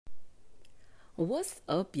What's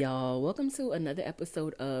up, y'all? Welcome to another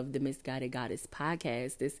episode of the Misguided Goddess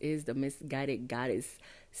podcast. This is the Misguided Goddess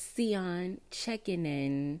Sion checking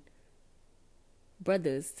in.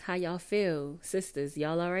 Brothers, how y'all feel? Sisters,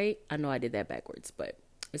 y'all all right? I know I did that backwards, but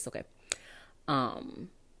it's okay.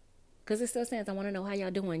 Because it still stands. I want to know how y'all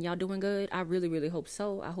doing. Y'all doing good? I really, really hope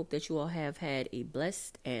so. I hope that you all have had a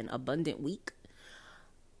blessed and abundant week.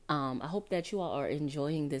 I hope that you all are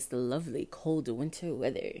enjoying this lovely cold winter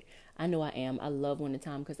weather. I know I am. I love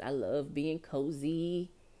wintertime because I love being cozy,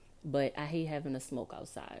 but I hate having to smoke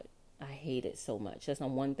outside. I hate it so much. That's the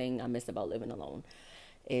one thing I miss about living alone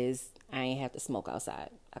is I ain't have to smoke outside.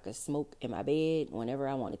 I could smoke in my bed whenever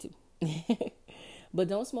I wanted to. But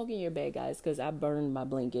don't smoke in your bed, guys, because I burned my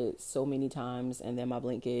blanket so many times and then my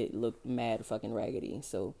blanket looked mad fucking raggedy.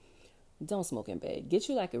 So don't smoke in bed. Get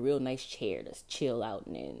you like a real nice chair to chill out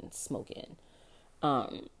and then smoke in.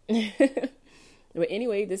 But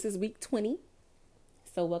anyway, this is week 20.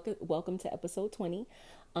 So welcome to episode 20.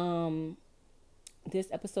 This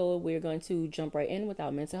episode we're going to jump right in with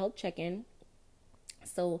our mental health check-in.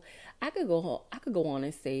 So I could go on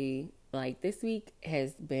and say like this week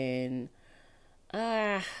has been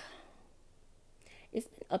it's been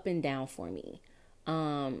up and down for me.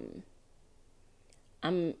 I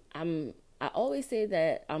always say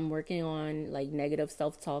that I'm working on like negative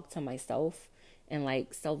self-talk to myself and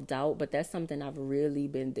like self-doubt, but that's something I've really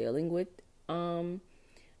been dealing with in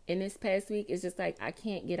this past week. It's just like I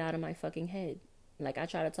can't get out of my fucking head. Like I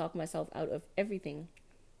try to talk myself out of everything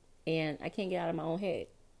and I can't get out of my own head.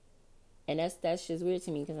 And that's just weird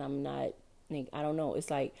to me because I'm not like I don't know.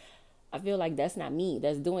 It's like I feel like that's not me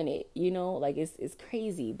that's doing it, you know? Like it's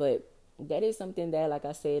crazy, but that is something that, like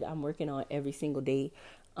I said, I'm working on every single day.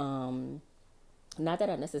 Not that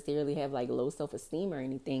I necessarily have like low self-esteem or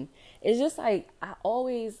anything. It's just like I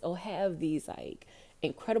always have these like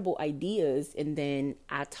incredible ideas and then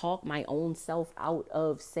I talk my own self out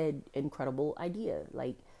of said incredible idea.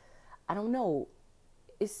 Like I don't know.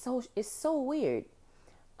 It's so weird.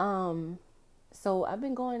 So I've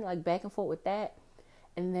been going like back and forth with that.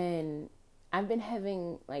 And then I've been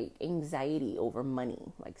having like anxiety over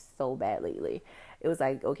money like so bad lately. It was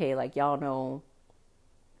like, okay, like y'all know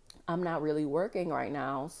I'm not really working right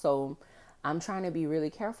now. So I'm trying to be really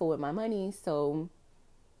careful with my money. So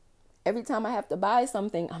every time I have to buy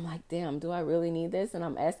something, I'm like, damn, do I really need this? And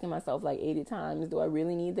I'm asking myself like 80 times, do I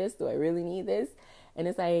really need this? Do I really need this? And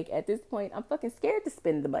it's like, at this point, I'm fucking scared to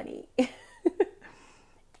spend the money.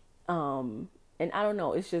 And I don't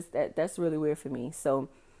know, it's just that's really weird for me. So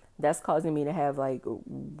that's causing me to have like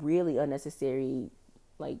really unnecessary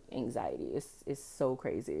like anxiety. It's so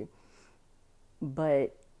crazy.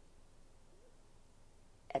 But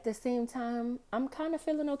at the same time, I'm kind of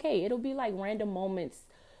feeling okay. It'll be like random moments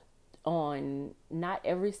on not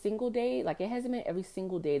every single day. Like it hasn't been every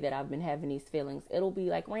single day that I've been having these feelings. It'll be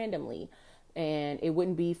like randomly. And it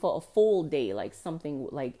wouldn't be for a full day, like something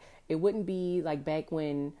like it wouldn't be like back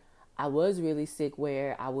when I was really sick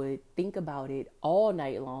where I would think about it all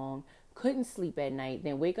night long, couldn't sleep at night,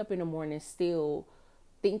 then wake up in the morning still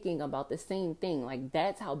thinking about the same thing. Like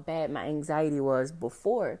that's how bad my anxiety was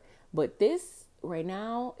before. But this right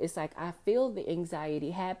now, it's like I feel the anxiety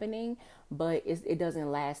happening, but it doesn't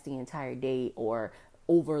last the entire day or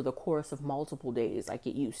over the course of multiple days like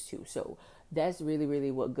it used to. So that's really, really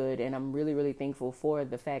what good. And I'm really, really thankful for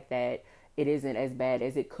the fact that it isn't as bad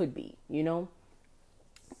as it could be, you know?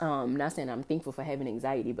 Not saying I'm thankful for having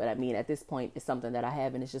anxiety, but I mean, at this point, it's something that I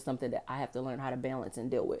have, and it's just something that I have to learn how to balance and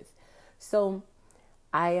deal with. So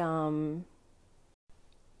I, um,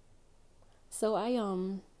 I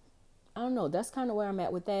don't know. That's kind of where I'm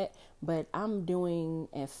at with that, but I'm doing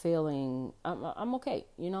and feeling, I'm okay,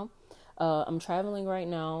 you know? I'm traveling right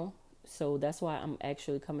now, so that's why I'm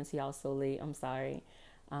actually coming to y'all so late. I'm sorry.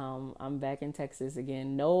 I'm back in Texas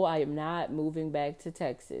again. No, I am not moving back to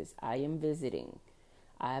Texas. I am visiting.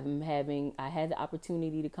 I had the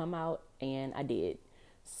opportunity to come out and I did.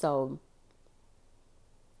 So,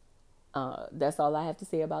 that's all I have to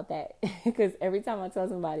say about that. Because every time I tell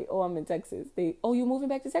somebody, oh, I'm in Texas, oh, you moving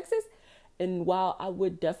back to Texas? And while I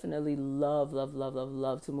would definitely love, love, love, love,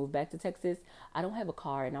 love to move back to Texas, I don't have a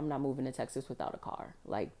car and I'm not moving to Texas without a car.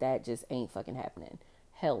 Like that just ain't fucking happening.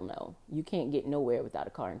 Hell no. You can't get nowhere without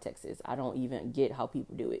a car in Texas. I don't even get how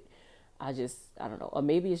people do it. I don't know. Or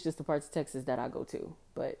maybe it's just the parts of Texas that I go to.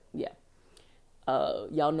 But yeah.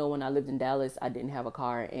 Y'all know when I lived in Dallas, I didn't have a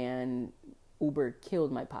car and Uber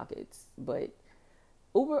killed my pockets. But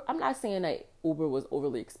Uber, I'm not saying that Uber was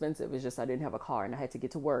overly expensive. It's just I didn't have a car and I had to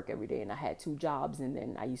get to work every day and I had 2 jobs and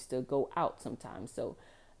then I used to go out sometimes. So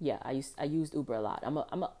yeah, I used Uber a lot. I'm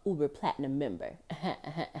a Uber Platinum member.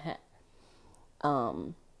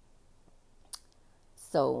 Um,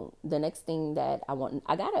 so the next thing that I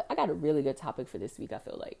got a really good topic for this week, I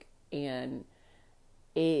feel like. And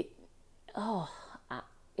it, oh,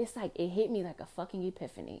 it's like, it hit me like a fucking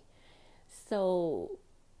epiphany. So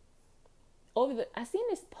I seen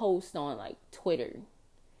this post on like Twitter,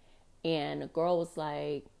 and a girl was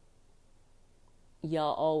like,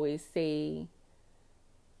 y'all always say,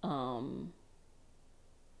 um,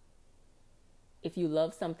 if you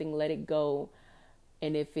love something, let it go.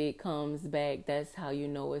 And if it comes back, that's how you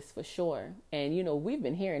know it's for sure. And, we've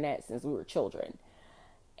been hearing that since we were children.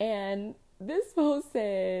 And this post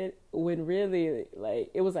said, when really,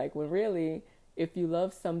 if you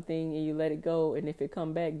love something and you let it go, and if it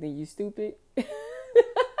come back, then you stupid.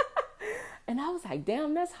 And I was like,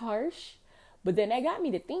 damn, that's harsh. But then that got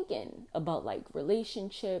me to thinking about like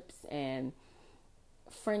relationships and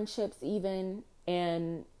friendships even.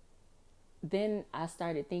 And then I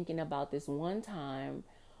started thinking about this one time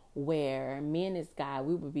where me and this guy,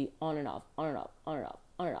 we would be on and off, on and off, on and off,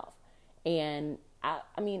 on and off. And I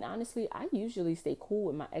mean, honestly, I usually stay cool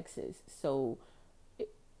with my exes. So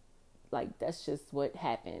like, that's just what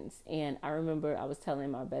happens. And I remember I was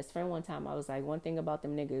telling my best friend one time, I was like, one thing about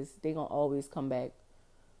them niggas, they gonna always come back.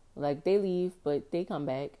 Like, they leave, but they come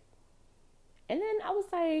back. And then I was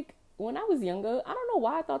like, when I was younger, I don't know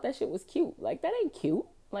why I thought that shit was cute. Like, that ain't cute.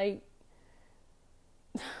 Like,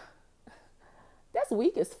 that's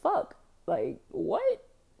weak as fuck. Like, what?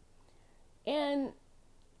 And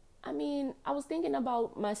I mean, I was thinking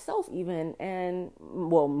about myself even, and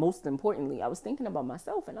well, most importantly, I was thinking about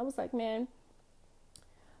myself, and I was like, man,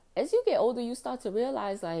 as you get older, you start to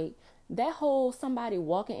realize like that whole somebody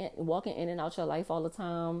walking in and out your life all the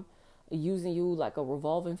time, using you like a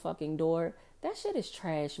revolving fucking door. That shit is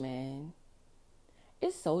trash, man.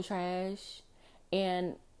 It's so trash.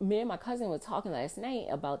 And me and my cousin were talking last night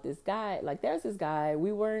about this guy. Like, there's this guy.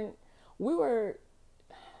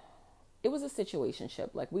 It was a situationship.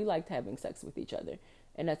 Like, we liked having sex with each other,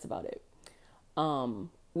 and that's about it.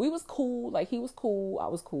 We was cool. Like, he was cool, I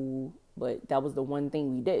was cool, but that was the one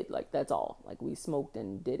thing we did. Like, that's all. Like, we smoked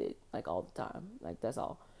and did it like all the time. Like, that's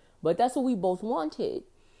all. But that's what we both wanted.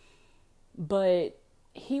 But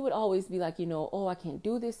he would always be like, oh, I can't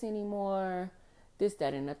do this anymore. This,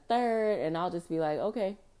 that, and the third. And I'll just be like,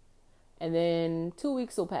 okay. And then 2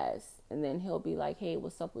 weeks will pass. And then he'll be like, hey,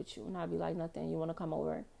 what's up with you? And I'll be like, nothing. You want to come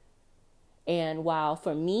over? And while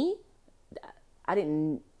for me, I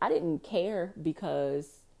didn't care, because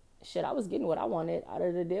shit, I was getting what I wanted out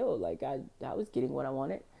of the deal. Like, I was getting what I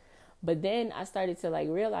wanted. But then I started to like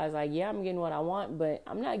realize, like, yeah, I'm getting what I want, but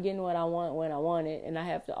I'm not getting what I want when I want it. And I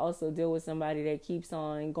have to also deal with somebody that keeps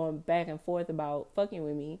on going back and forth about fucking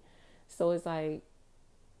with me. So it's like,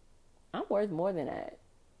 I'm worth more than that.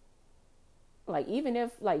 Like, even if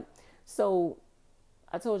like, so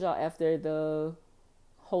I told y'all after the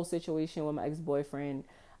whole situation with my ex-boyfriend,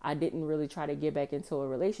 I didn't really try to get back into a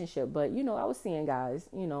relationship. But, I was seeing guys,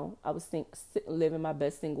 I was living my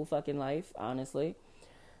best single fucking life, honestly.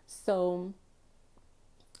 So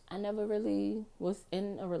I never really was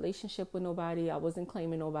in a relationship with nobody. I wasn't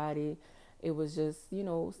claiming nobody. It was just,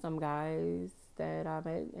 some guys that I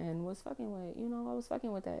met and was fucking with. I was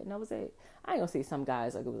fucking with that. And that was it. I ain't gonna say some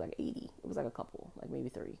guys, like it was like 80. It was like a couple, like maybe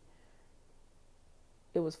 3.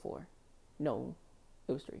 It was 4. No,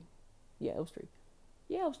 it was 3. Yeah, it was 3.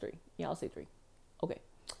 Yeah, it was 3. Yeah, I'll say 3. Okay.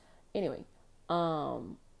 Anyway,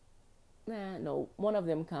 no, one of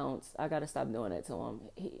them counts. I gotta stop doing that to him.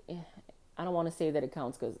 I don't want to say that it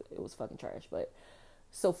counts because it was fucking trash, but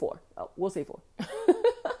so 4. Oh, we'll say 4.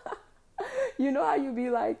 You know how you be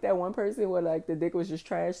like that one person where like the dick was just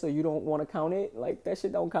trash, so you don't want to count it? Like, that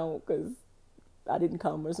shit don't count because I didn't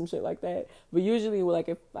come or some shit like that. But usually, like,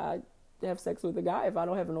 if I have sex with a guy, if I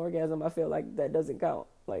don't have an orgasm, I feel like that doesn't count.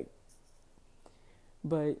 Like,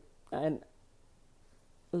 but, and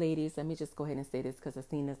ladies, let me just go ahead and say this because I've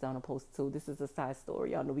seen this on a post too. This is a side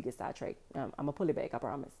story. Y'all know we get sidetracked. I'm gonna pull it back, I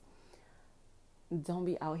promise. Don't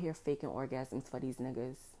be out here faking orgasms for these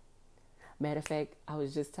niggas. Matter of fact, I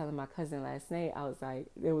was just telling my cousin last night, I was like,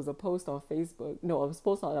 there was a post on Facebook. No, I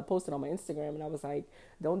posted on my Instagram, and I was like,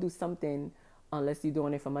 don't do something unless you're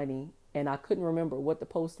doing it for money. And I couldn't remember what the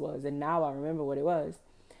post was, and now I remember what it was.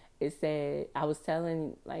 It said, I was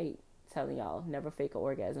telling y'all, never fake an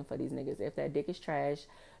orgasm for these niggas. If that dick is trash,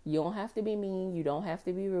 you don't have to be mean, you don't have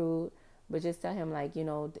to be rude, but just tell him, like,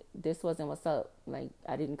 this wasn't what's up. Like,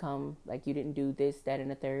 I didn't come, like, you didn't do this, that, and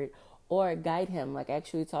the third. Or guide him, like,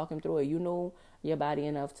 actually talk him through it. You know your body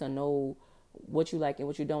enough to know what you like and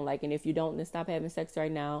what you don't like. And if you don't, then stop having sex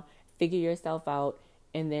right now. Figure yourself out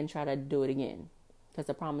and then try to do it again. Because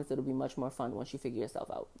I promise it'll be much more fun once you figure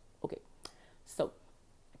yourself out. Okay. So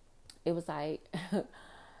it was like,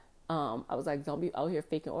 I was like, don't be out here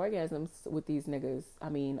faking orgasms with these niggas. I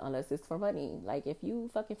mean, unless it's for money. Like, if you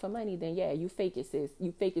fucking for money, then yeah, you fake it, sis.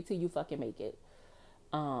 You fake it till you fucking make it.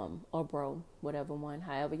 Or bro, whatever one,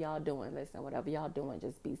 however y'all doing, listen, whatever y'all doing,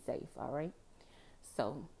 just be safe, all right?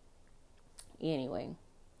 So, anyway,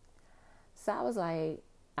 so I was like,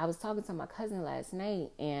 I was talking to my cousin last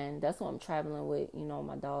night, and that's who I'm traveling with, you know,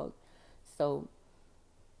 my dog. So,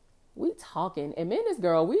 we talking, and me and this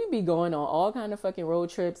girl, we be going on all kind of fucking road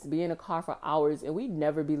trips, be in a car for hours, and we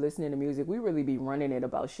never be listening to music. We really be running it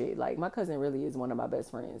about shit. Like, my cousin really is one of my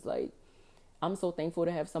best friends. Like, I'm so thankful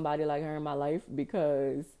to have somebody like her in my life,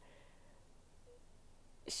 because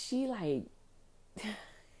she like,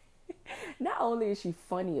 not only is she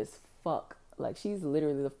funny as fuck, like she's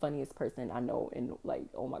literally the funniest person I know, and like,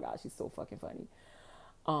 oh my god, she's so fucking funny.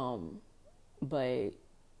 But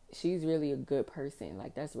she's really a good person.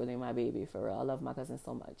 Like, that's really my baby, for real. I love my cousin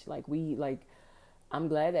so much. I'm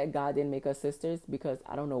glad that God didn't make us sisters, because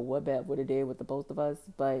I don't know what bad would have did with the both of us,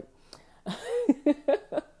 but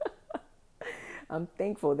I'm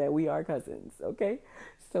thankful that we are cousins, okay?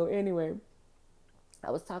 So anyway,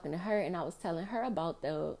 I was talking to her, and I was telling her about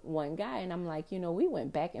the one guy, and I'm like, you know, we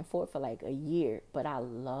went back and forth for like a year, but I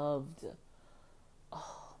loved,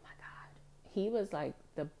 oh my God. He was like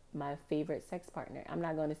my favorite sex partner. I'm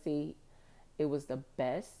not going to say it was the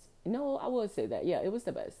best. No, I would say that. Yeah, it was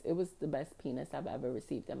the best. It was the best penis I've ever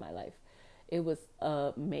received in my life. It was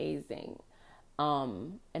amazing.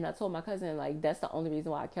 And I told my cousin, like, that's the only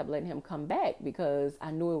reason why I kept letting him come back, because I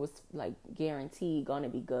knew it was like guaranteed gonna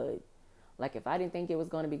be good. Like, if I didn't think it was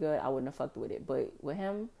gonna be good, I wouldn't have fucked with it. But with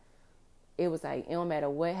him, it was like, it don't matter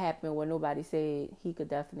what happened, what nobody said, he could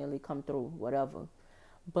definitely come through, whatever.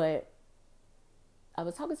 But I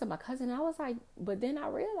was talking to my cousin, and I was like, but then I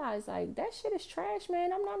realized, like, that shit is trash,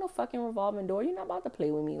 man. I'm not no fucking revolving door. You're not about to play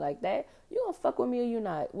with me like that. You gonna fuck with me or you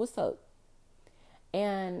not? What's up?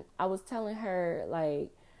 And I was telling her, like,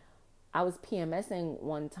 I was PMSing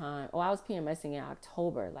one time. Oh, I was PMSing in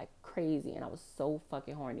October, like crazy, and I was so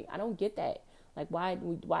fucking horny. I don't get that. Like, why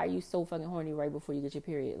are you so fucking horny right before you get your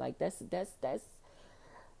period? Like, that's.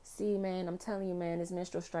 See, man, I'm telling you, man, this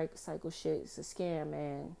menstrual cycle shit is a scam,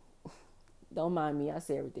 man. Don't mind me. I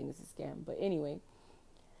say everything is a scam. But anyway,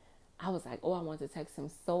 I was like, oh, I want to text him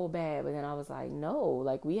so bad. But then I was like, no,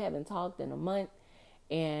 like, we haven't talked in a month,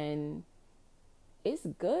 and it's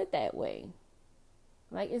good that way.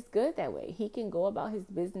 Like, it's good that way. He can go about his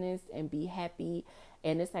business and be happy.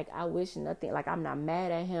 And it's like, I wish nothing, like, I'm not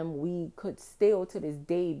mad at him. We could still to this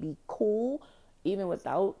day be cool, even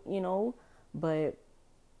without, you know, but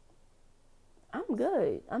I'm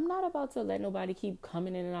good. I'm not about to let nobody keep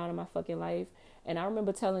coming in and out of my fucking life. And I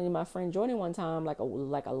remember telling my friend Jordan one time, like a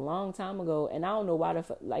long time ago, and I don't know why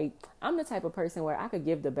like, I'm the type of person where I could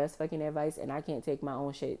give the best fucking advice and I can't take my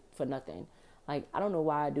own shit for nothing. Like, I don't know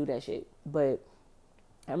why I do that shit. But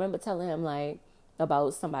I remember telling him, like,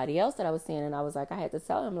 about somebody else that I was seeing, and I was like, I had to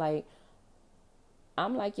tell him, like,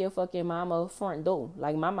 I'm like your fucking mama front door.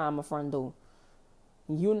 Like, my mama front door.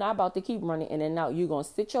 You're not about to keep running in and out. You gonna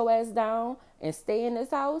sit your ass down and stay in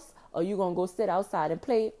this house, or you gonna go sit outside and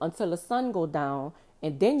play until the sun go down,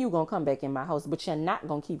 and then you gonna come back in my house. But you're not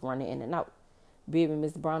gonna keep running in and out. Baby,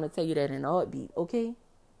 Miss Brown will tell you that in a heartbeat, okay?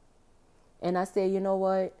 And I said, you know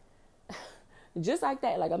what? Just like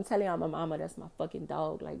that. Like, I'm telling y'all, my mama, that's my fucking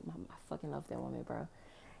dog. Like, I fucking love that woman, bro.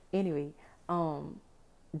 Anyway,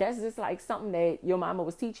 that's just like something that your mama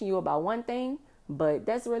was teaching you about one thing, but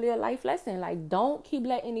that's really a life lesson. Like, don't keep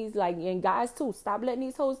letting these, like, and guys too, stop letting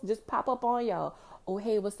these hoes just pop up on y'all. Oh,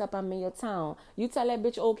 hey, what's up? I'm in your town. You tell that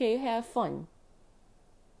bitch, okay, have fun.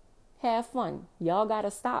 Have fun. Y'all gotta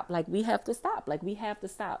stop. Like, we have to stop. Like, we have to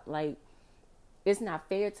stop. Like, it's not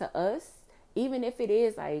fair to us. Even if it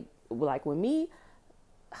is, like with me,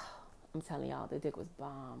 I'm telling y'all, the dick was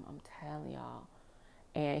bomb. I'm telling y'all.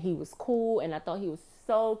 And he was cool, and I thought he was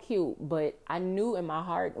so cute. But I knew in my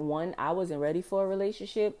heart, one, I wasn't ready for a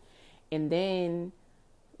relationship. And then,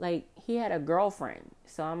 like, he had a girlfriend.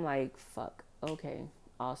 So I'm like, fuck. Okay,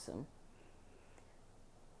 awesome.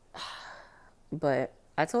 But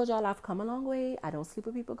I told y'all I've come a long way. I don't sleep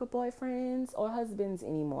with people with boyfriends or husbands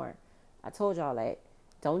anymore. I told y'all that.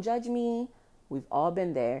 Don't judge me. We've all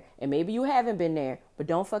been there. And maybe you haven't been there, but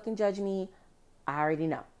don't fucking judge me. I already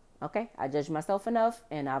know. Okay? I judge myself enough,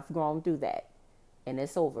 and I've grown through that. And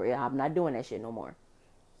it's over. I'm not doing that shit no more.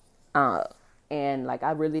 And like,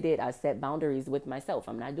 I really did. I set boundaries with myself.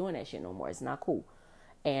 I'm not doing that shit no more. It's not cool.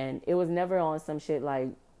 And it was never on some shit like,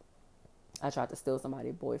 I tried to steal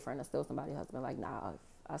somebody's boyfriend or steal somebody's husband. Like, nah, if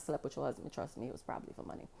I slept with your husband, trust me, it was probably for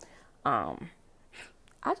money.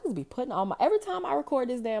 I just be putting all my, every time I record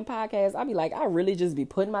this damn podcast, I be like, I really just be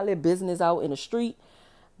putting my little business out in the street.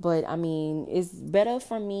 But I mean, it's better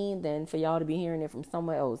for me than for y'all to be hearing it from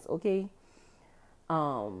somewhere else, okay?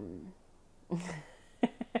 Um,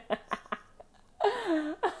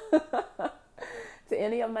 to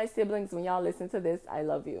any of my siblings, when y'all listen to this, I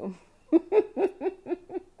love you.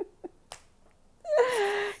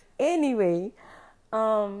 Anyway,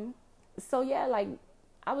 um, so yeah, like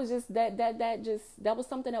I was just that was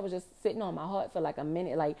something that was just sitting on my heart for like a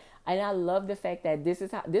minute. Like, and I love the fact that this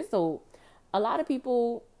is how this so a lot of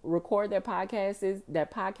people record their podcasts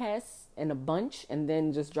in a bunch and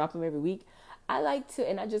then just drop them every week. I like to,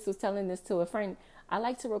 and I just was telling this to a friend, I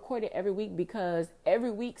like to record it every week because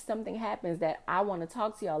every week something happens that I want to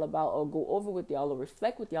talk to y'all about or go over with y'all or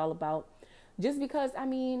reflect with y'all about. Just because, I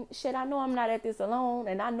mean, shit, I know I'm not at this alone,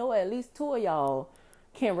 and I know at least two of y'all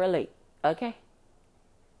can relate, okay?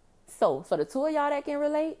 So, for the two of y'all that can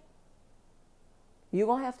relate, you're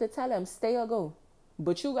going to have to tell them stay or go.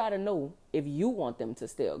 But you got to know if you want them to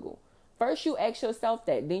stay or go. First, you ask yourself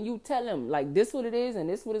that. Then you tell them, like, this what it is and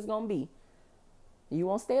this what it's going to be. You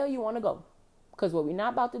want to stay or you want to go? Because what we're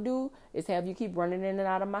not about to do is have you keep running in and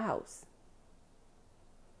out of my house.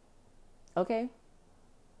 Okay?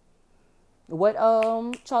 What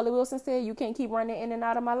Charlie Wilson said, you can't keep running in and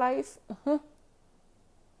out of my life.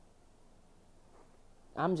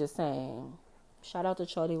 I'm just saying. Shout out to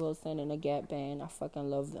Charlie Wilson and the Gap Band. I fucking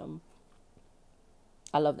love them.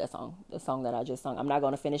 I love that song. The song that I just sung. I'm not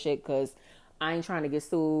going to finish it because I ain't trying to get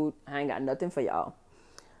sued. I ain't got nothing for y'all.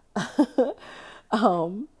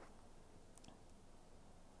 um,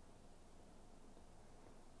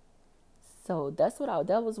 so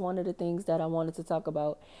that was one of the things that I wanted to talk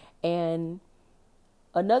about. And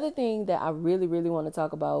another thing that I really, really want to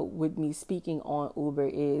talk about with me speaking on Uber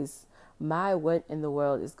is my what in the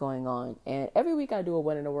world is going on. And every week I do a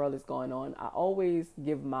what in the world is going on. I always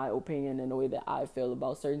give my opinion in the way that I feel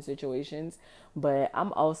about certain situations. But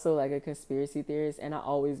I'm also like a conspiracy theorist. And I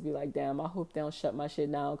always be like, damn, I hope they don't shut my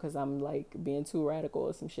shit down because I'm like being too radical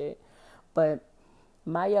or some shit. But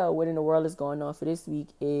my what in the world is going on for this week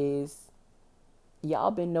is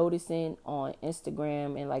y'all been noticing on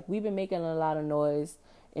Instagram and like we've been making a lot of noise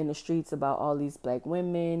in the streets about all these black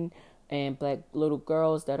women and black little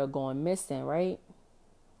girls that are going missing, right?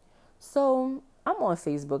 So I'm on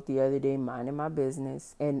Facebook the other day minding my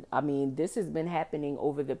business. And I mean, this has been happening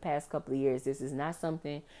over the past couple of years. This is not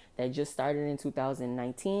something that just started in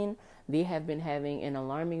 2019. They have been having an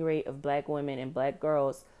alarming rate of black women and black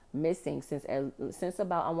girls missing since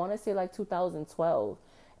about, I want to say like 2012.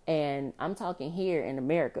 And I'm talking here in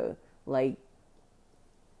America, like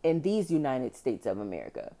in these United States of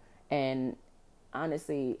America. And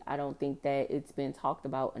honestly, I don't think that it's been talked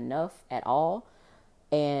about enough at all.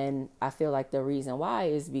 And I feel like the reason why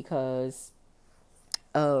is because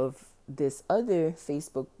of this other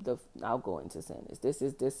Facebook. I'll go into saying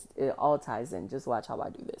this. It all ties in. Just watch how I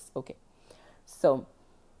do this. Okay. So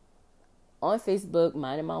on Facebook,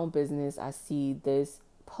 minding my own business, I see this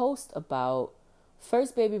post about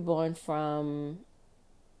first baby born from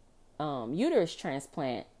uterus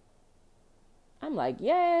transplant. I'm like,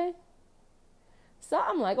 yeah. So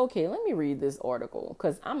I'm like, okay, let me read this article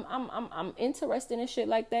because I'm interested in shit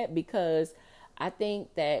like that because I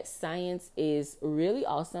think that science is really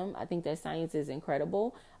awesome. I think that science is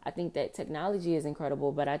incredible. I think that technology is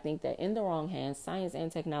incredible, but I think that in the wrong hands, science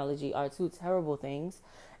and technology are two terrible things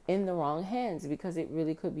in the wrong hands because it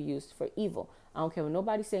really could be used for evil. I don't care what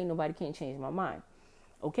nobody say, nobody can't change my mind.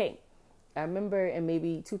 Okay. I remember in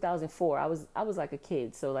maybe 2004, I was like a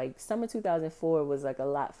kid. So like summer 2004 was like a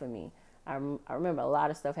lot for me. I remember a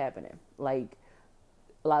lot of stuff happening, like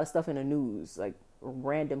a lot of stuff in the news, like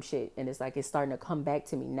random shit. And it's like, it's starting to come back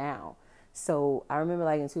to me now. So I remember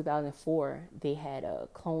like in 2004, they had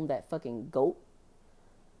cloned that fucking goat.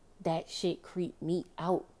 That shit creeped me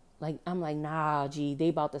out. Like, I'm like, nah, G, they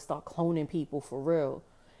about to start cloning people for real.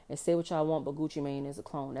 And say what y'all want, but Gucci Mane is a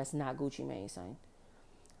clone. That's not Gucci Mane, son.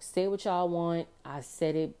 Say what y'all want. I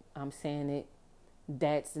said it. I'm saying it.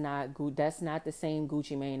 That's not the same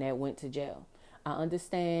Gucci Mane that went to jail. I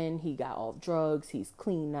understand he got off drugs. He's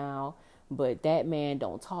clean now. But that man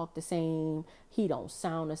don't talk the same. He don't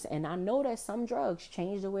sound the same. And I know that some drugs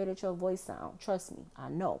change the way that your voice sounds. Trust me. I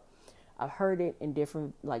know. I've heard it in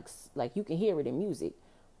different, like you can hear it in music.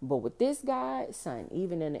 But with this guy, son,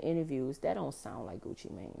 even in the interviews, that don't sound like Gucci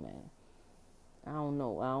Mane, man. I don't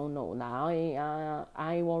know. Now,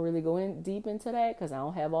 I ain't want to really go in deep into that because I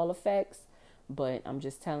don't have all the facts. But I'm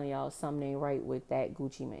just telling y'all something ain't right with that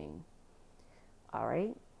Gucci Mane. All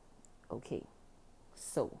right? Okay.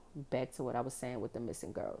 So, back to what I was saying with the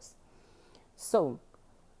missing girls. So,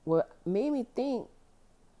 what made me think,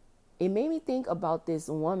 it made me think about this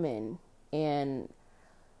woman, and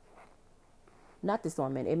not this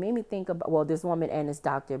woman. It made me think about, well, this woman and this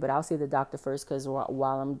doctor, but I'll say the doctor first because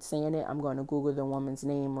while I'm saying it, I'm going to Google the woman's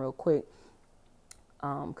name real quick,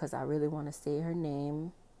 because I really want to say her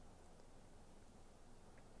name.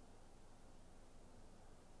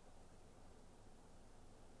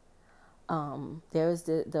 There's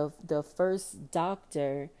the first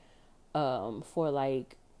doctor, for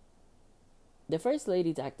like the first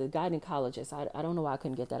lady doctor, gynecologist. I don't know why I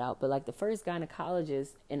couldn't get that out, but like the first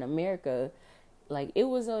gynecologist in America, like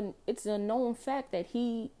it's a known fact that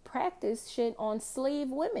he practiced shit on slave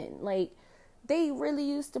women. Like they really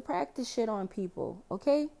used to practice shit on people.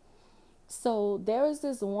 Okay, so there is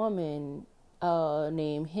this woman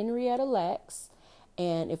named Henrietta Lacks,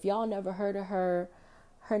 and if y'all never heard of her,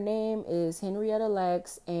 her name is Henrietta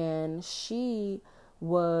Lacks, and she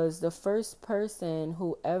was the first person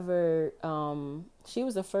who ever, she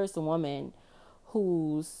was the first woman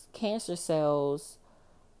whose cancer cells,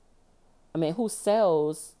 whose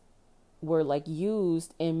cells were like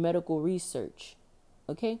used in medical research.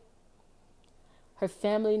 Okay? Her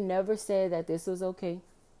family never said that this was okay.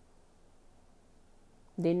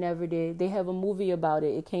 They never did. They have a movie about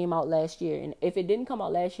it. It came out last year. And if it didn't come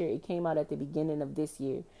out last year, it came out at the beginning of this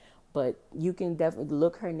year. But you can definitely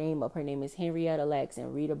look her name up. Her name is Henrietta Lacks,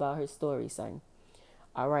 and read about her story, son.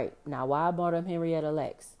 All right. Now, why I brought up Henrietta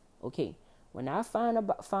Lacks? Okay. When I found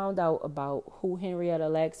out about who Henrietta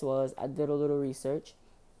Lacks was, I did a little research.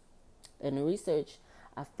 In the research,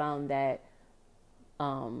 I found that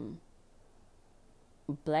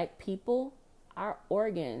Black people, our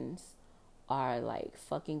organs are like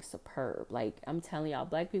fucking superb. Like I'm telling y'all,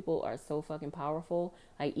 Black people are so fucking powerful.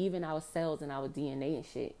 Like even our cells and our DNA and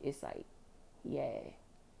shit, it's like, yeah.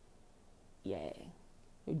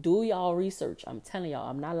 Do y'all research. I'm telling y'all,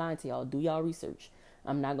 I'm not lying to y'all. Do y'all research.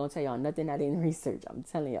 I'm not gonna tell y'all nothing I didn't research. I'm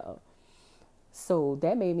telling y'all. So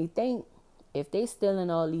that made me think, if they stealing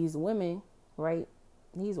all these women, right?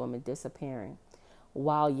 These women disappearing.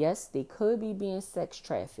 While yes, they could be being sex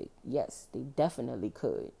trafficked. Yes, they definitely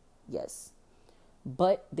could. Yes.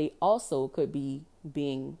 But they also could be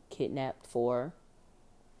being kidnapped for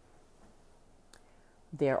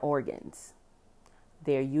their organs,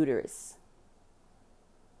 their uterus.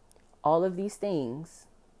 All of these things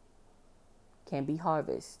can be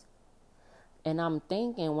harvested. And I'm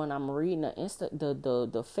thinking, when I'm reading the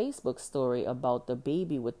Facebook story about the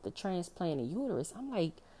baby with the transplanted uterus, I'm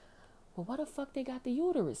like, well, what the fuck they got the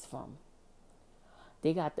uterus from?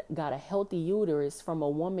 They got a healthy uterus from a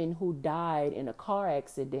woman who died in a car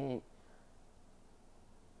accident.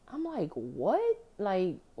 I'm like, what?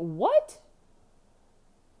 Like, what?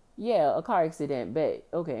 Yeah, a car accident, bet.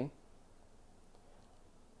 Okay.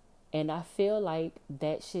 And I feel like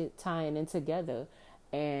that shit tying in together.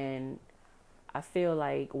 And I feel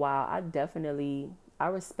like, while I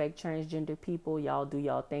respect transgender people. Y'all do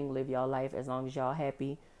y'all thing, live y'all life. As long as y'all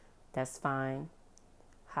happy, that's fine.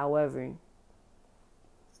 However,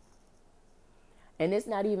 and it's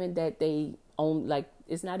not even that they own, like,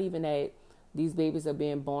 it's not even that these babies are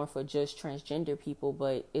being born for just transgender people,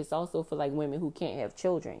 but it's also for like women who can't have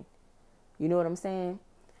children. You know what I'm saying?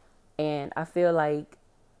 And I feel like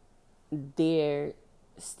they're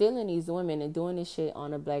stealing these women and doing this shit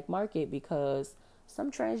on the black market because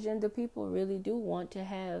some transgender people really do want to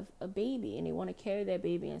have a baby and they want to carry that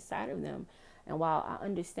baby inside of them. And while I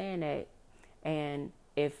understand that, and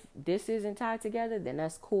if this isn't tied together, then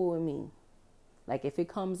that's cool with me. Like if it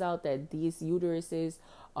comes out that these uteruses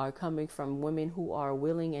are coming from women who are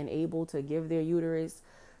willing and able to give their uterus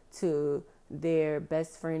to their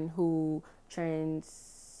best friend who I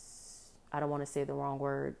don't want to say the wrong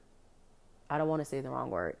word. I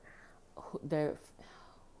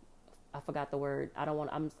forgot the word.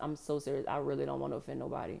 I'm so serious. I really don't want to offend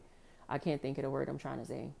nobody. I can't think of the word I'm trying to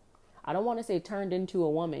say. I don't want to say turned into a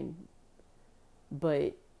woman,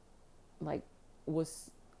 but like was,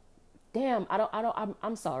 damn,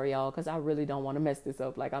 I'm sorry, y'all, because I really don't want to mess this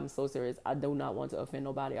up. Like, I'm so serious. I do not want to offend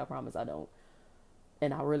nobody. I promise I don't.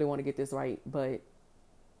 And I really want to get this right, but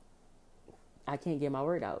I can't get my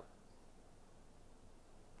word out.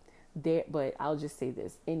 But I'll just say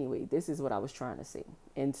this. Anyway, this is what I was trying to say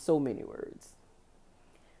in so many words.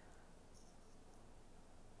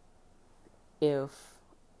 If,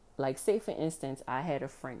 like, say for instance, I had a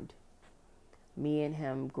friend. Me and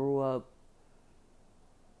him grew up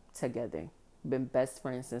together, been best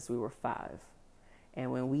friends since we were 5.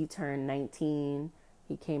 And when we turned 19,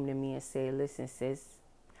 he came to me and said, listen, sis,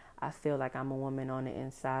 I feel like I'm a woman on the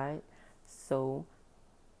inside, so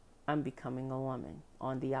I'm becoming a woman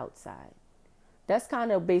on the outside. That's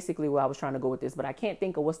kind of basically where I was trying to go with this, but I can't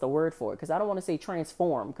think of what's the word for it because I don't want to say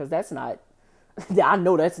transform because that's not, I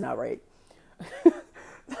know that's not right.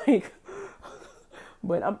 Like,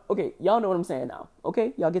 but I'm okay. Y'all know what I'm saying now.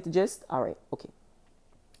 Okay, y'all get the gist. All right. Okay.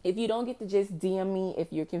 If you don't get the gist, DM me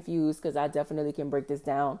if you're confused because I definitely can break this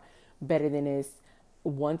down better than this.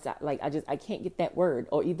 Once I can't get that word,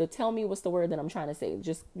 or either tell me what's the word that I'm trying to say.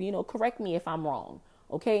 Just, correct me if I'm wrong.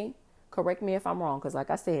 Okay. Correct me if I'm wrong. Cause like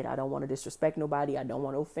I said, I don't want to disrespect nobody. I don't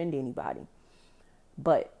want to offend anybody,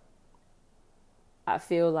 but I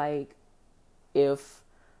feel like if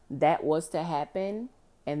that was to happen,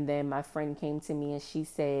 and then my friend came to me and she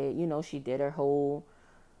said, she did her whole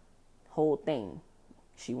thing.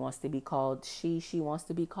 She wants to be called she wants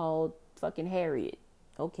to be called fucking Harriet.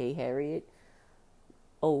 Okay, Harriet.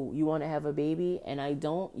 Oh, you want to have a baby and I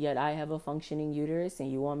don't, yet I have a functioning uterus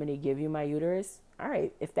and you want me to give you my uterus? All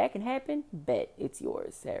right, if that can happen, bet it's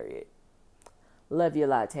yours, Harriet. Love you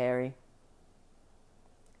lots, Harry.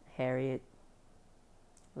 Harriet.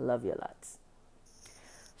 Love you lots.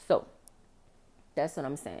 So, that's what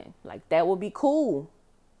I'm saying. Like, that would be cool.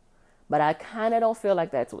 But I kind of don't feel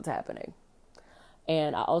like that's what's happening.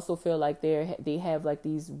 And I also feel like they have like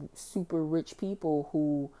these super rich people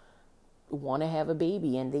who want to have a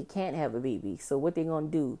baby and they can't have a baby. So what they gonna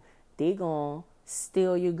do? They gonna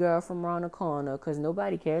steal your girl from around the corner because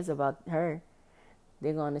nobody cares about her.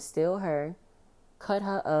 They're gonna steal her, cut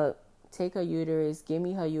her up, take her uterus, give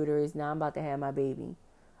me her uterus. Now I'm about to have my baby.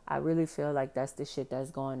 I really feel like that's the shit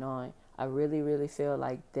that's going on. I really, really feel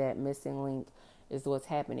like that missing link is what's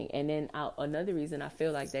happening. And then another reason I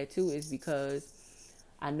feel like that too is because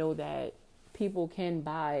I know that people can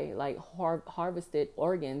buy like harvested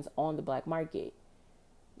organs on the black market.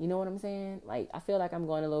 You know what I'm saying? Like, I feel like I'm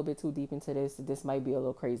going a little bit too deep into this. This might be a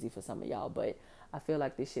little crazy for some of y'all, but I feel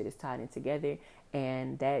like this shit is tied in together.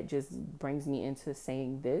 And that just brings me into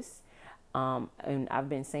saying this. And I've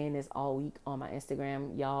been saying this all week on my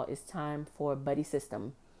Instagram. Y'all, it's time for a buddy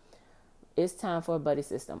system. It's time for a buddy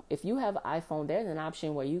system. If you have an iPhone, there's an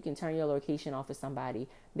option where you can turn your location off of somebody.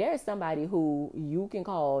 There's somebody who you can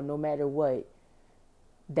call no matter what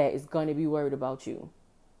that is going to be worried about you.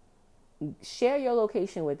 Share your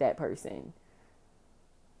location with that person.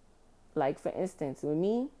 Like, for instance, with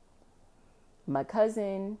me, my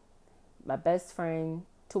cousin, my best friend,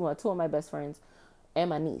 two of my best friends,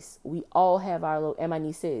 and my niece, we all have and my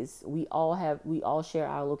nieces, we all share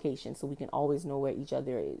our location so we can always know where each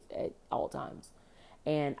other is at all times.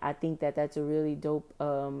 And I think that that's a really dope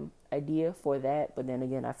idea for that. But then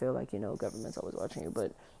again, I feel like, government's always watching you,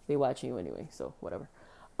 but they watching you anyway, so whatever.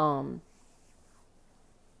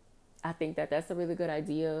 I think that that's a really good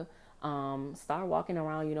idea. Start walking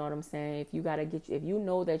around, you know what I'm saying? If you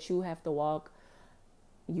know that you have to walk,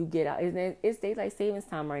 you get out. It's daylight savings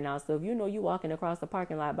time right now. So if you know you walking across the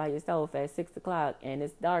parking lot by yourself at 6:00 and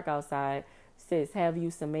it's dark outside, sis, have you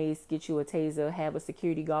some mace, get you a taser, have a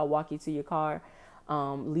security guard walk you to your car,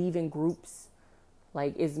 leave in groups.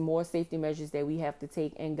 Like, it's more safety measures that we have to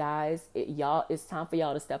take. And guys, it's time for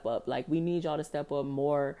y'all to step up. Like, we need y'all to step up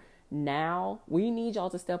more now. We need y'all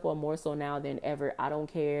to step up more so now than ever. I don't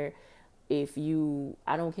care.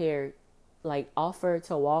 Like, offer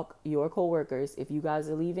to walk your coworkers. If you guys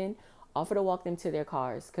are leaving, offer to walk them to their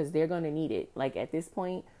cars because they're going to need it. Like, at this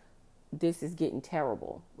point, this is getting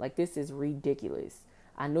terrible. Like, this is ridiculous.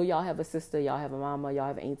 I know y'all have a sister, y'all have a mama, y'all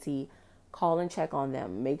have an auntie. Call and check on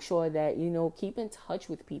them. Make sure that, keep in touch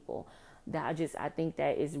with people. I think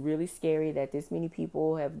that is really scary that this many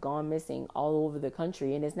people have gone missing all over the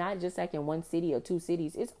country. And it's not just like in one city or two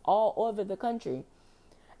cities. It's all over the country.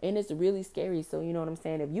 And it's really scary. So, you know what I'm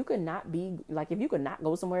saying? If you could not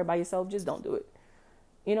go somewhere by yourself, just don't do it.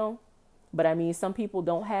 But I mean, some people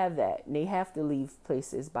don't have that. They have to leave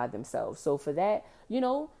places by themselves. So for that,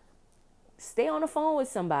 stay on the phone with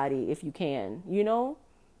somebody if you can,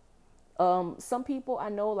 Some people I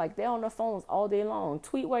know, like, they're on their phones all day long.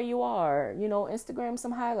 Tweet where you are, Instagram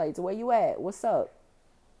some highlights. Where you at? What's up?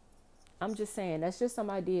 I'm just saying, that's just some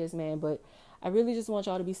ideas, man. But I really just want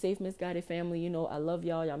y'all to be safe, misguided family. I love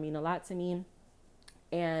y'all. Y'all mean a lot to me.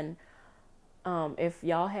 And if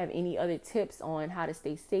y'all have any other tips on how to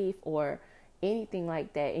stay safe or anything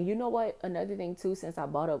like that. And you know what? Another thing too, since I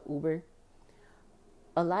bought up Uber,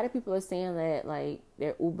 a lot of people are saying that, like,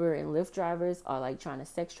 their Uber and Lyft drivers are, like, trying to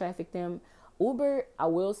sex traffic them. Uber, I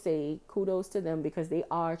will say kudos to them because they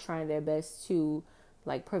are trying their best to,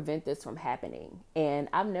 like, prevent this from happening. And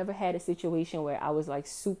I've never had a situation where I was, like,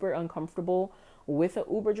 super uncomfortable with an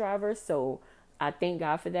Uber driver. So I thank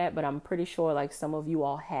God for that. But I'm pretty sure, like, some of you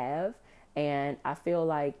all have. And I feel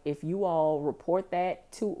like if you all report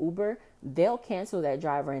that to Uber, they'll cancel that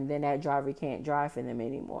driver, and then that driver can't drive for them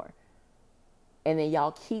anymore. And then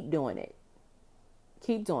y'all keep doing it.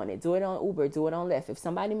 Keep doing it. Do it on Uber. Do it on Lyft. If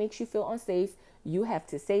somebody makes you feel unsafe, you have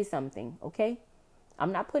to say something, okay?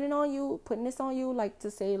 I'm not putting this on you like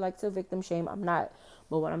to victim shame. I'm not.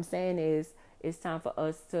 But what I'm saying is it's time for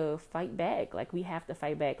us to fight back. Like, we have to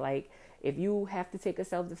fight back. Like, if you have to take a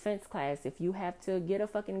self-defense class, if you have to get a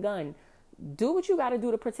fucking gun, do what you got to do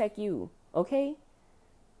to protect you, okay?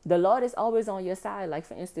 The Lord is always on your side. Like,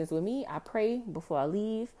 for instance, with me, I pray before I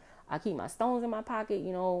leave. I keep my stones in my pocket.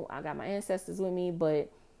 You know, I got my ancestors with me,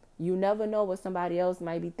 but you never know what somebody else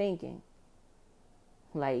might be thinking.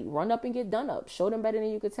 Like, run up and get done up. Show them better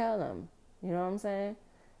than you could tell them. You know what I'm saying?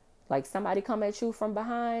 Like, somebody come at you from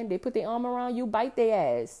behind. They put their arm around you. Bite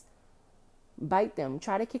their ass. Bite them.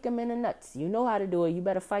 Try to kick them in the nuts. You know how to do it. You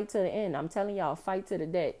better fight to the end. I'm telling y'all, fight to the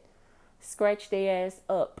death. Scratch their ass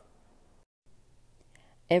up.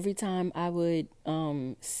 Every time I would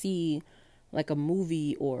see like a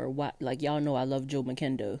movie or what, like, y'all know I love Joe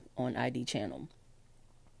McKenda on ID channel.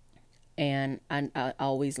 And I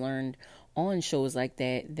always learned on shows like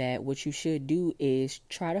that what you should do is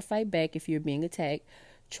try to fight back if you're being attacked.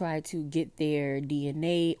 Try to get their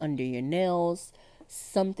DNA under your nails,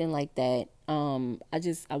 something like that.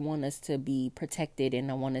 I want us to be protected, and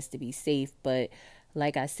I want us to be safe. But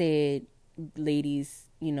like I said, ladies,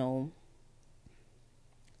 you know,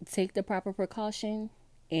 take the proper precaution.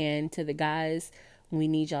 And to the guys, we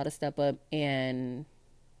need y'all to step up and,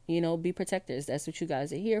 you know, be protectors. That's what you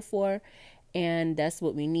guys are here for. And that's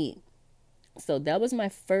what we need. So that was my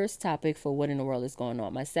first topic for what in the world is going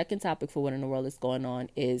on. My second topic for what in the world is going on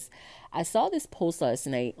is I saw this post last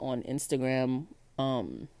night on Instagram,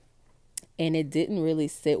 and it didn't really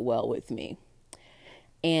sit well with me.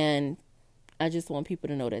 And I just want people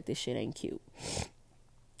to know that this shit ain't cute.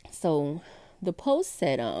 So the post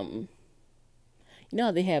said, you know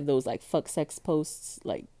how they have those like fuck sex posts,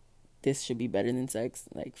 like this should be better than sex.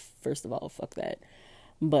 Like, first of all, fuck that.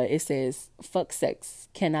 But it says, fuck sex.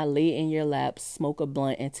 Can I lay in your lap, smoke a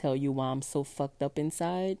blunt, and tell you why I'm so fucked up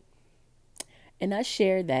inside? And I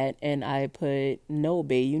shared that, and I put, no,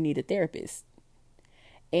 babe, you need a therapist.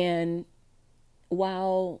 And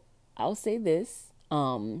while I'll say this,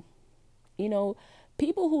 you know,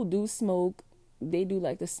 people who do smoke, they do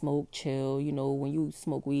like to smoke chill. You know, when you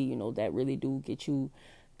smoke weed, you know, that really do get you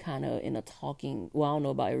kind of in a talking. Well, I don't know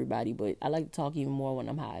about everybody, but I like to talk even more when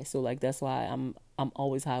I'm high. So like, that's why I'm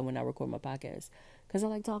always high when I record my podcast, because I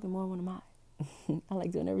like talking more when I'm high. I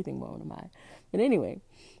like doing everything more when I'm high. But anyway,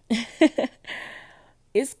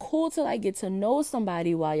 it's cool to like get to know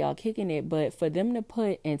somebody while y'all kicking it, but for them to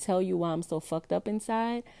put and tell you why I'm so fucked up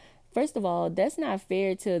inside, first of all, that's not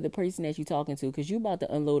fair to the person that you're talking to, because you about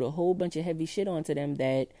to unload a whole bunch of heavy shit onto them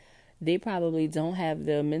that they probably don't have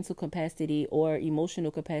the mental capacity or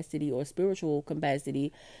emotional capacity or spiritual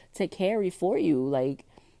capacity to carry for you. Like,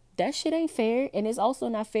 that shit ain't fair. And it's also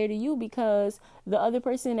not fair to you, because the other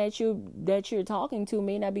person that you're talking to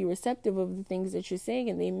may not be receptive of the things that you're saying,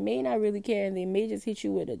 and they may not really care, and they may just hit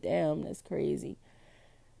you with a damn, that's crazy.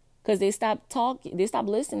 Because they stop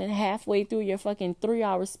listening halfway through your fucking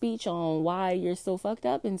 3-hour speech on why you're so fucked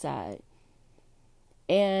up inside.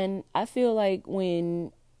 And I feel like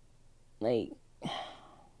when, like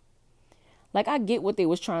I get what they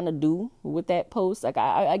was trying to do with that post. Like,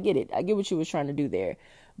 I get it. I get what you was trying to do there.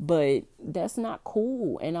 But that's not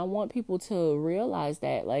cool. And I want people to realize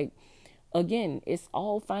that, like, again, it's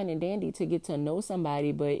all fine and dandy to get to know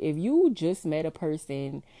somebody. But if you just met a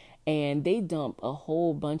person and they dump a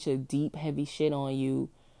whole bunch of deep, heavy shit on you,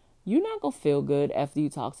 you're not going to feel good after you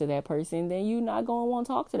talk to that person. Then you're not going to want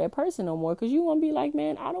to talk to that person no more, because you want to be like,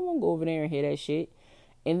 man, I don't want to go over there and hear that shit.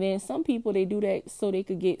 And then some people, they do that so they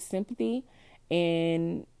could get sympathy,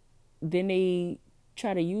 and then they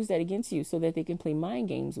try to use that against you so that they can play mind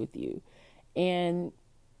games with you. And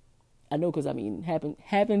I know, because I mean,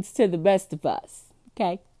 happens to the best of us.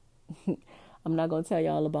 Okay. I'm not going to tell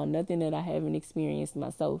y'all about nothing that I haven't experienced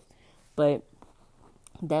myself, but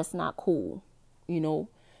that's not cool. You know,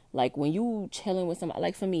 like when you chilling with somebody,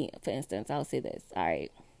 like for me, for instance, I'll say this. All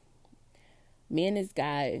right. Me and this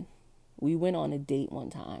guy, we went on a date one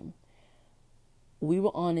time. We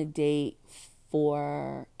were on a date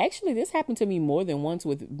for, actually, this happened to me more than once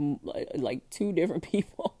with like 2 different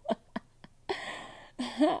people.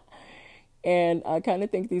 And I kind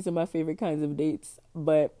of think these are my favorite kinds of dates,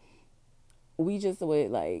 but we just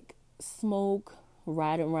would like smoke,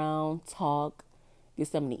 ride around, talk, get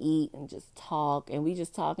something to eat, and just talk. And we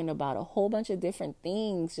just talking about a whole bunch of different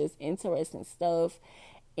things, just interesting stuff.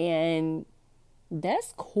 And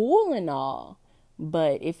that's cool and all.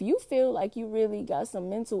 But if you feel like you really got some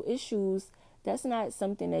mental issues, that's not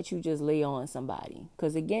something that you just lay on somebody.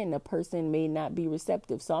 Because again, the person may not be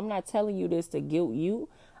receptive. So I'm not telling you this to guilt you.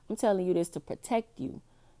 I'm telling you this to protect you.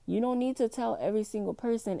 You don't need to tell every single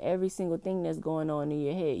person every single thing that's going on in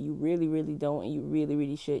your head. You really, really don't. And you really,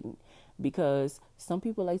 really shouldn't. Because some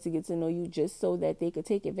people like to get to know you just so that they could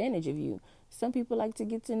take advantage of you. Some people like to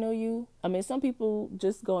get to know you. I mean, some people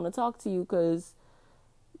just going to talk to you because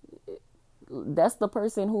that's the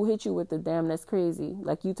person who hit you with the damn that's crazy.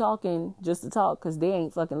 Like, you talking just to talk because they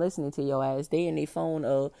ain't fucking listening to your ass. They in their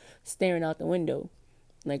phone staring out the window.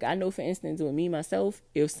 Like, I know, for instance, with me, myself,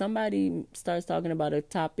 if somebody starts talking about a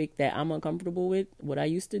topic that I'm uncomfortable with, what I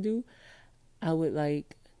used to do, I would,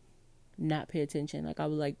 like, not pay attention. Like, I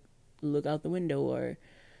would, like, look out the window or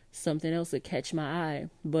something else would catch my eye.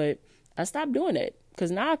 But I stopped doing it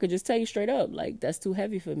because now I could just tell you straight up, like, that's too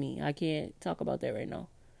heavy for me. I can't talk about that right now.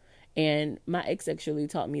 And my ex actually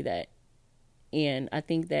taught me that. And I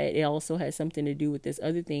think that it also has something to do with this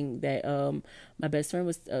other thing that my best friend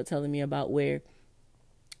was telling me about, where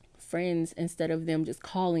friends, instead of them just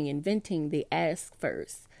calling and venting, they ask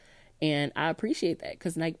first. And I appreciate that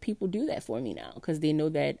because, like, people do that for me now because they know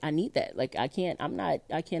that I need that. Like, I can't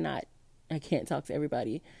talk to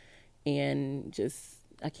everybody and just,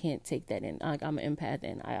 I can't take that in. Like, I'm an empath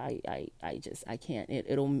and I can't.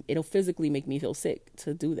 It'll physically make me feel sick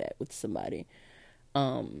to do that with somebody.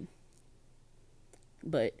 But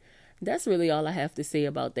that's really all I have to say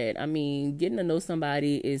about that. I mean, getting to know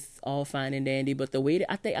somebody is all fine and dandy, but the way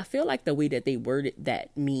that I feel like the way that they worded that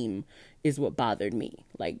meme is what bothered me.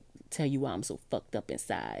 Like, tell you why I'm so fucked up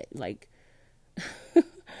inside. Like,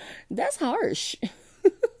 that's harsh.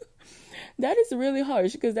 That is really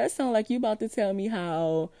harsh because that sounds like you about to tell me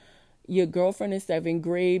how your girlfriend in 7th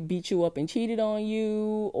grade beat you up and cheated on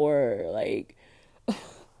you, or like,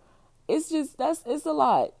 it's a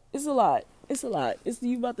lot. It's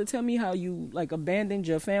you about to tell me how you, like, abandoned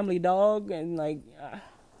your family dog, and like,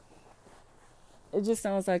 it just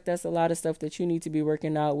sounds like that's a lot of stuff that you need to be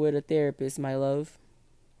working out with a therapist, my love.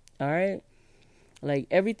 All right, like,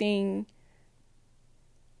 everything.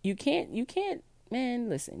 You can't, man.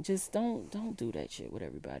 Listen, just don't do that shit with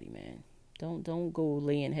everybody, man. Don't go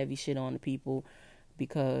laying heavy shit on the people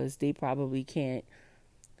because they probably can't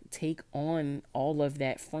take on all of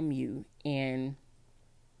that from you and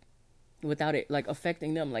without it, like,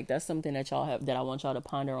 affecting them. Like, that's something that y'all have, that I want y'all to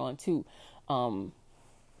ponder on too.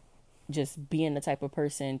 Just being the type of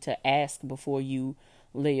person to ask before you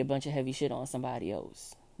lay a bunch of heavy shit on somebody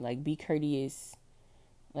else. Like, be courteous.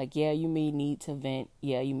 Like, yeah, you may need to vent.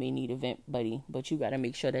 Yeah, you may need a vent buddy, but you got to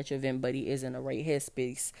make sure that your vent buddy is in the right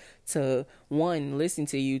headspace to, 1, listen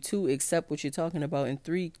to you, 2, accept what you're talking about, and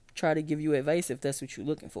 3, try to give you advice if that's what you're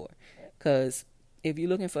looking for. Because if you're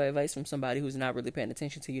looking for advice from somebody who's not really paying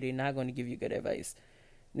attention to you, they're not going to give you good advice.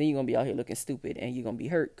 Then you're going to be out here looking stupid, and you're going to be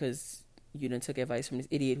hurt because you done took advice from this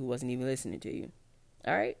idiot who wasn't even listening to you.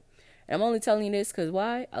 All right? And I'm only telling you this because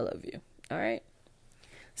why? I love you. All right?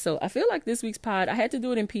 So I feel like this week's pod, I had to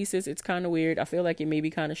do it in pieces. It's kind of weird. I feel like it may be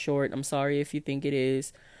kind of short. I'm sorry if you think it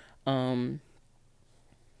is. But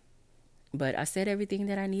I said everything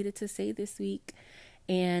that I needed to say this week.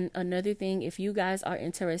 And another thing, if you guys are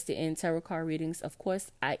interested in tarot card readings, of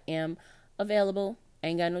course, I am available. I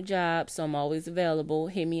ain't got no job, so I'm always available.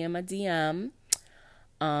 Hit me in my DM.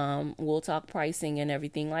 We'll talk pricing and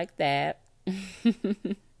everything like that.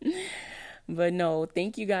 But no,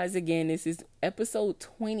 thank you guys again. This is episode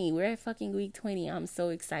 20. We're at fucking week 20. I'm so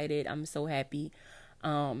excited. I'm so happy.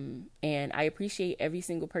 And I appreciate every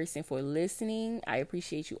single person for listening. I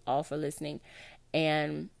appreciate you all for listening.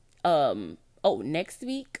 And, next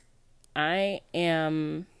week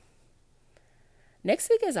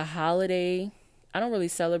is a holiday. I don't really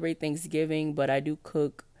celebrate Thanksgiving, but I do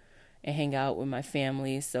cook and hang out with my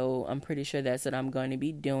family. So I'm pretty sure that's what I'm going to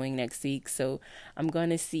be doing next week. So I'm going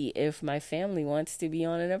to see if my family wants to be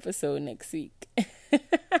on an episode next week.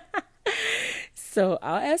 So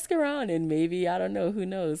I'll ask around and maybe, I don't know, who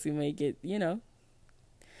knows, we may get,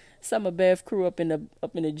 some of Bev crew up in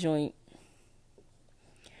the joint.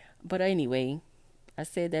 But anyway, I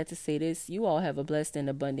said that to say this. You all have a blessed and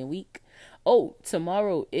abundant week. Oh,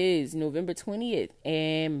 tomorrow is November 20th,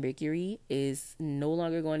 and Mercury is no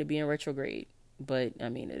longer going to be in retrograde. But, I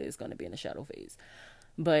mean, it is going to be in the shadow phase.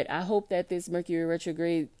 But I hope that this Mercury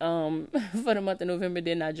retrograde for the month of November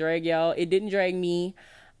did not drag y'all. It didn't drag me.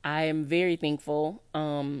 I am very thankful.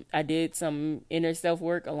 I did some inner self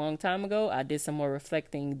work a long time ago. I did some more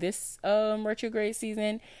reflecting this retrograde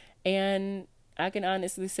season. And I can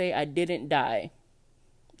honestly say I didn't die.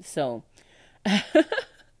 So,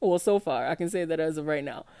 well, so far, I can say that as of right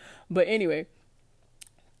now. But anyway,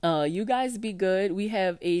 You guys be good. We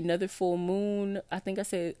have another full moon. I think I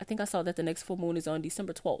saw that the next full moon is on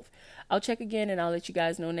December 12th. I'll check again and I'll let you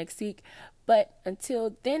guys know next week. But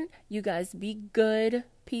until then, you guys be good.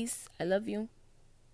 Peace. I love you.